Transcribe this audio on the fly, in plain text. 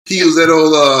He used that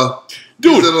old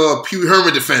dude, that old Pee Wee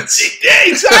Herman defense. Yeah,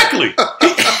 exactly.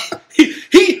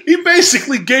 He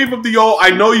basically gave him the old "I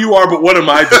know you are, but what am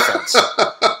I" defense.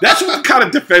 That's what the kind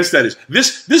of defense that is.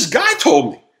 This guy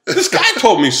told me. This guy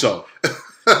told me so.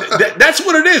 That's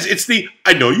what it is. It's the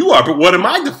 "I know you are, but what am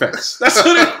I" defense. That's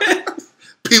what it is.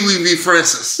 Pee Wee v.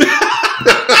 Francis.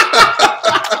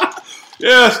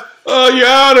 Yes, Your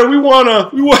Honor, we want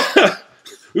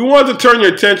to turn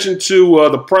your attention to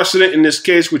the precedent in this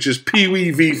case, which is Pee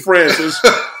Wee v. Francis,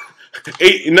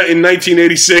 in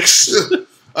 1986.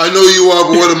 I know you are,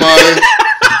 but what am I?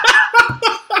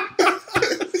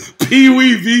 Pee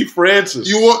Wee v. Francis.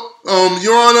 Your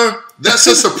Honor, that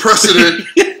sets a precedent.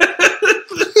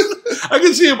 I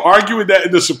can see him arguing that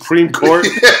in the Supreme Court.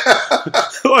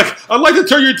 Like, I'd like to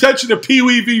turn your attention to Pee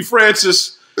Wee v.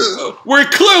 Francis, where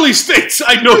it clearly states,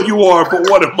 "I know you are, but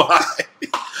what am I?"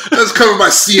 That's covered by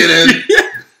CNN.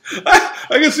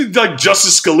 I can see like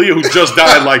Justice Scalia, who just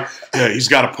died, like, yeah, he's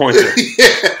got a point there.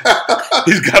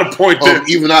 He's got a point there.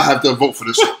 Even I have to vote for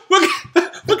this.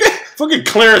 Look at fucking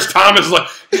Clarence Thomas, like,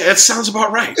 yeah, that sounds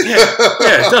about right. Yeah,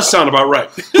 it does sound about right.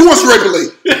 Who wants to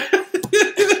regulate?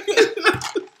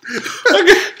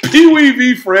 Pee Wee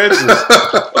v. Francis.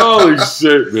 Holy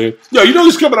shit, man. Yo, you know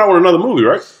he's coming out with another movie,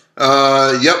 right?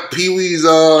 Yep. Pee Wee's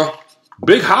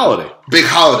Big Holiday. Big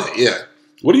Holiday, yeah.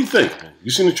 What do you think?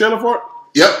 You seen the trailer for it?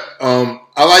 Yep.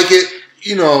 I like it.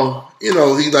 He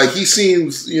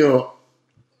seems, a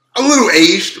little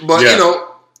aged, but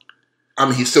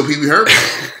he's still Pee Wee Herman.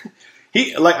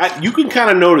 You can kind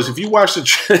of notice if you watch the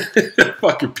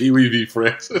fucking Pee Wee v.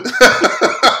 Francis.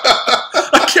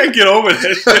 I can't get over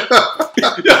that shit.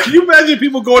 Yo, can you imagine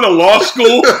people going to law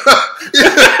school?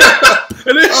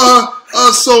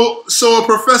 So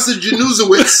Professor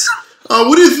Januzowitz,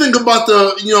 what do you think about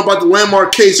the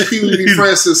landmark case Pee Wee v.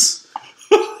 Francis?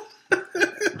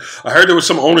 I heard there was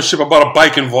some ownership about a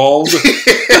bike involved.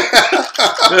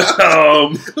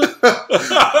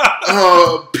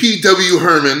 P.W.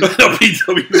 Herman.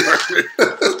 P.W. Herman.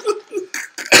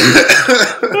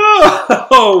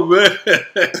 Oh, man.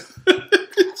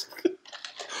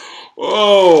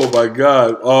 Oh, my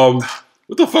God.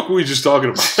 What the fuck were we just talking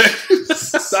about?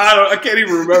 I can't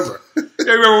even remember. I can't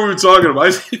remember what we were talking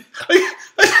about.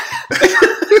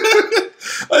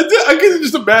 I can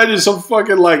just imagine some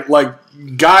fucking like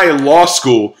guy in law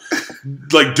school,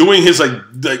 like doing his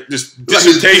this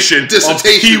dissertation on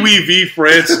Pee Wee v.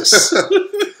 Francis.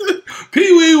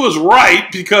 Pee Wee was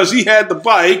right because he had the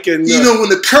bike, and in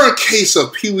the current case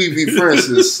of Pee Wee v.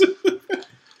 Francis,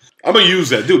 I'm gonna use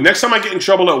that, dude. Next time I get in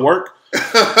trouble at work,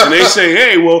 and they say,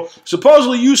 "Hey, well,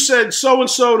 supposedly you said so and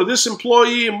so to this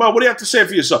employee, and what do you have to say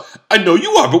for yourself?" "I know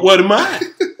you are, but what am I?"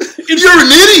 You're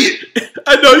an idiot.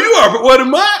 "I know you are, but what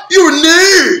am I?" "You're a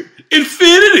nerd."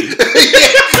 Infinity.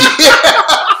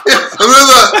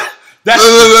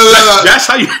 That's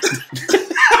how you.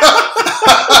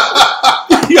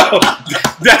 Yo,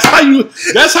 that's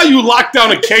how you lock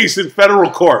down a case in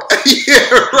federal court.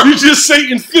 Yeah, right. You just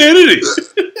say infinity.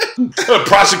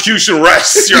 Prosecution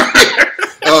rests, Your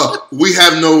Honor. We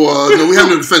have no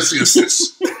defense against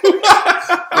this.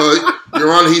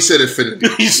 Your Honor, he said infinity.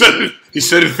 He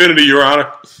said infinity, Your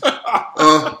Honor.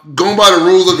 Going by the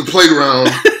rules of the playground,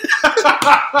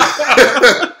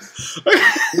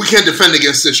 we can't defend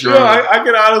against this, Your Honor. I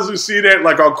can honestly see that,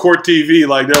 like on court TV,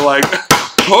 like they're like,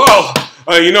 "Oh,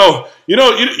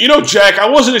 Jack, I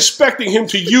wasn't expecting him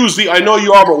to use the 'I know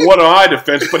you are, but what am I'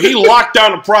 defense, but he locked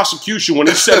down the prosecution when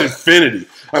he said infinity.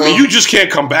 I mean, you just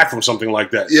can't come back from something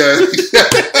like that." Yeah.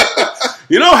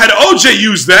 Had OJ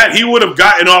used that, he would have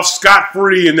gotten off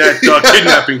scot-free in that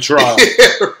kidnapping trial.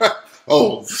 Yeah, right.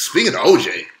 Oh, speaking of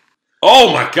OJ.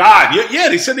 Oh, my God. Yeah,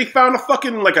 they said they found a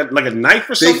fucking, like a knife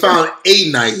or something. They found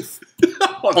a knife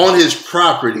on his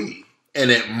property,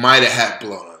 and it might have had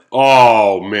blood on it.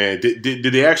 Oh, man. Did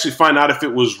they actually find out if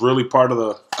it was really part of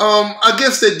the... I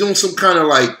guess they're doing some kind of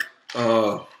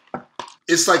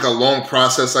it's like a long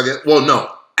process, I guess. Well, no.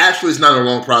 Actually, it's not a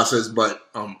long process, but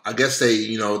I guess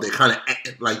they kind of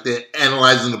they're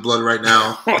analyzing the blood right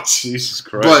now. Oh, Jesus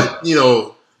Christ! But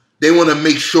they want to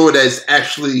make sure that it's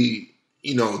actually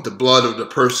the blood of the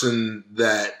person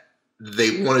that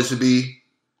they want it to be.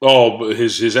 Oh,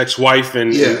 his ex-wife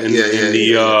and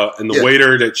the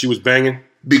waiter that she was banging.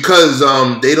 Because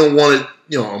they don't want it.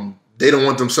 They don't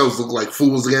want themselves to look like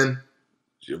fools again.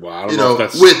 Well, I don't know if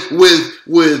that's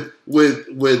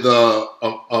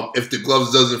if the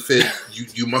gloves doesn't fit,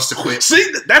 you must have quit.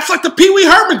 See, that's like the Pee Wee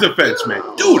Herman defense, man.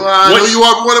 Dude, I know you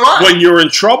are, but what am I? When you're in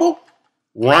trouble,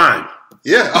 rhyme.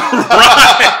 Yeah.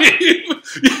 Rhyme.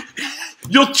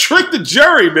 You'll trick the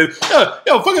jury, man.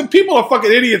 Yo, fucking people are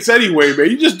fucking idiots anyway,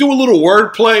 man. You just do a little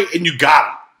wordplay and you got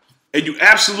them. And you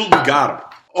absolutely got them.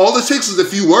 All it takes is a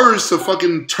few words to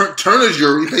fucking turn a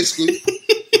jury, basically.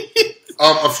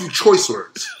 A few choice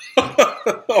words.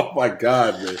 Oh my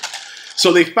God, man.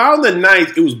 So they found the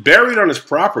knife. It was buried on his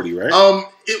property, right?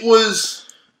 It was.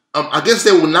 I guess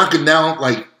they were knocking down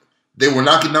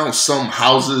some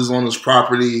houses on his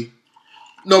property.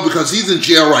 No, because he's in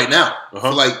jail right now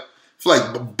for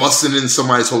busting in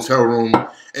somebody's hotel room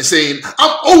and saying,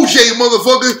 "I'm OJ,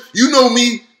 motherfucker. You know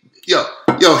me." Yo,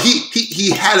 he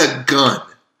had a gun.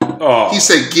 Oh. He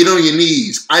said, "Get on your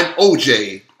knees. I'm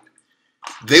OJ."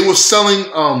 They were selling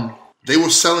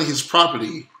his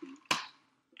property.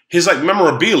 His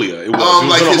memorabilia. It was. It was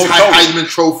like his Heisman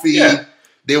Trophy. Yeah.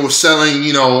 They were selling,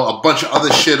 a bunch of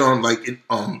other shit on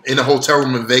in a hotel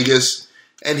room in Vegas.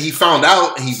 And he found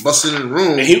out and he busted in the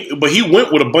room. But he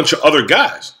went with a bunch of other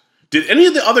guys. Did any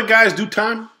of the other guys do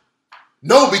time?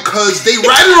 No, because they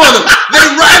ratted on him.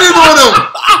 They ratted on him.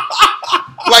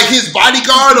 Like his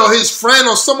bodyguard or his friend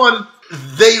or someone,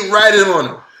 they ratted on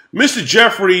him. Mr.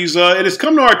 Jeffries, it has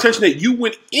come to our attention that you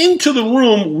went into the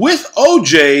room with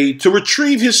OJ to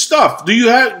retrieve his stuff.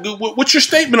 What's your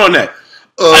statement on that?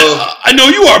 I know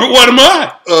you are, but what am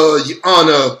I? Your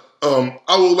Honor,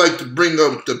 I would like to bring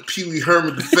up the Pee Wee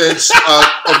Herman defense of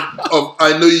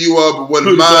I know you are, but what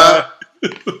am I?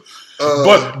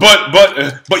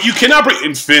 But you cannot bring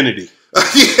infinity.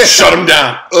 Yeah. Shut him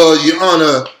down. Your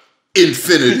Honor,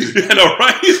 infinity. You know,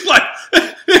 right? He's like,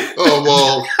 oh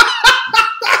well.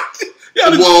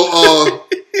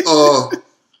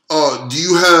 Do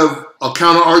you have a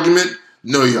counter argument?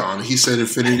 No, Your Honor. He said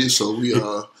infinity, so we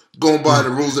going by the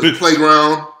rules of the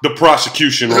playground. The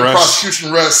prosecution rests. The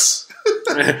prosecution rests.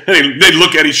 They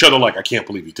look at each other like, I can't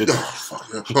believe he did that.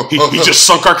 He just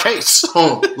sunk our case.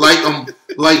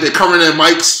 Like they're covering their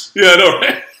mics. Yeah, I know,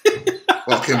 right?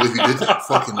 Well, I can't believe he did that.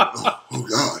 Fucking, oh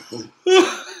God.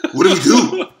 What did we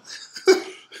do?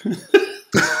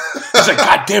 He's like,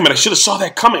 God damn it, I should have saw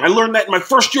that coming. I learned that in my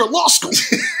first year of law school.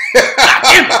 God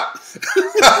damn it.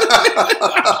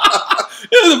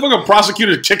 The fucking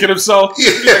prosecutor kicking himself.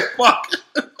 Yeah. Like, fuck.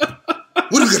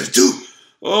 What are we gonna do?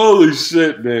 Holy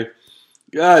shit, man.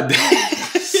 God damn.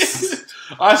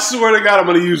 I swear to God, I'm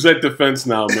gonna use that defense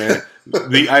now, man.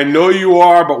 I know you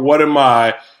are, but what am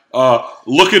I?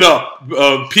 Look it up.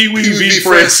 Pee Wee v.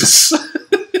 Francis.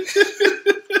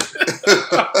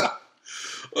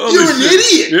 You're an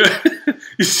idiot. Yeah.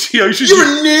 You're a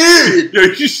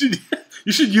nerd.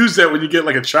 You should use that when you get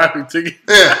like a traffic ticket.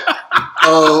 Yeah.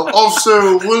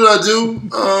 Officer, what did I do?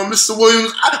 Mr.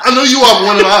 Williams, I know you are, but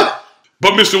what am I?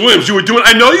 But Mr. Williams, you were doing,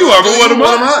 I know you are, but what am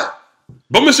I?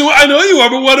 But Mr. I know you are,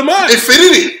 but what am I?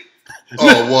 Infinity.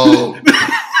 Oh, well.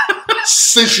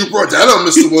 Since you brought that up,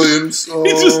 Mr. Williams.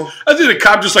 I think the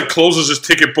cop just closes his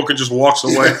ticket book and just walks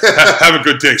away. Have a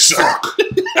good day, sir. Fuck.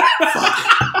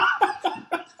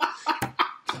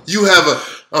 You have a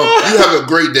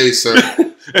great day, sir.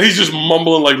 And he's just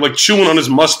mumbling, like chewing on his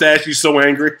mustache. He's so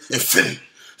angry. Infinity.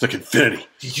 It's like infinity.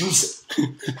 Use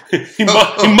it. he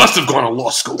must have gone to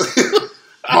law school.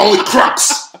 My only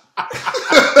crux.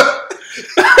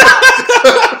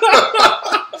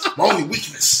 My only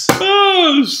weakness.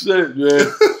 Oh, shit,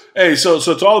 man. Hey, so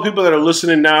to all the people that are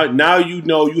listening now you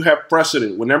know you have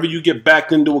precedent. Whenever you get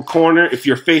backed into a corner, if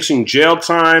you're facing jail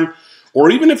time,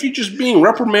 or even if you're just being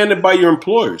reprimanded by your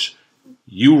employers,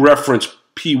 you reference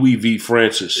Pee Wee v.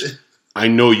 Francis. I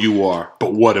know you are,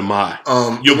 but what am I?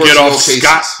 You'll get off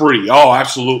scot-free. Oh,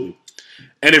 absolutely.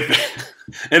 And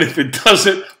if it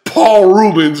doesn't, Paul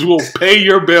Rubens will pay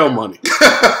your bail money.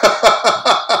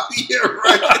 Yeah,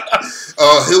 right.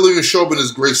 He'll even show up in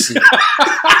his gray suit.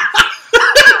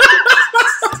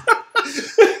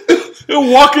 He'll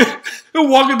walk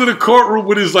into the courtroom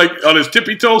with his on his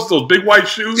tippy toes, those big white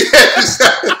shoes. Yes.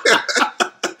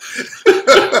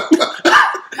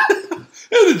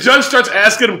 And the judge starts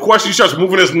asking him questions. He starts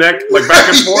moving his neck back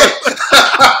and forth.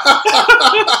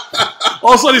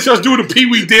 All of a sudden, he starts doing a Pee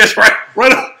Wee dance right in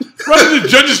the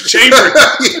judge's chamber.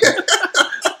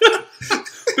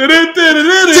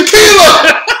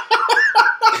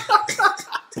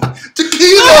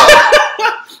 Tequila.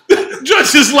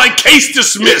 Judge is like, case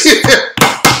dismissed.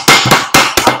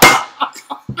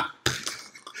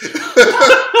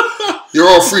 You're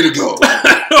all free to go.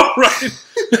 All right.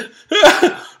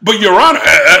 But Your Honor,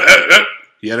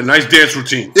 he had a nice dance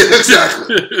routine. Yeah,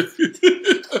 exactly.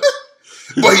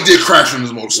 But he did crash on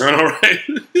his motorcycle. All right.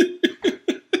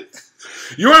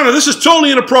 Your Honor, this is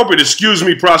totally inappropriate. Excuse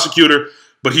me, prosecutor,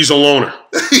 but he's a loner.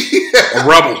 Yeah. A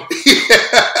rebel.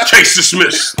 Yeah. Case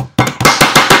dismissed.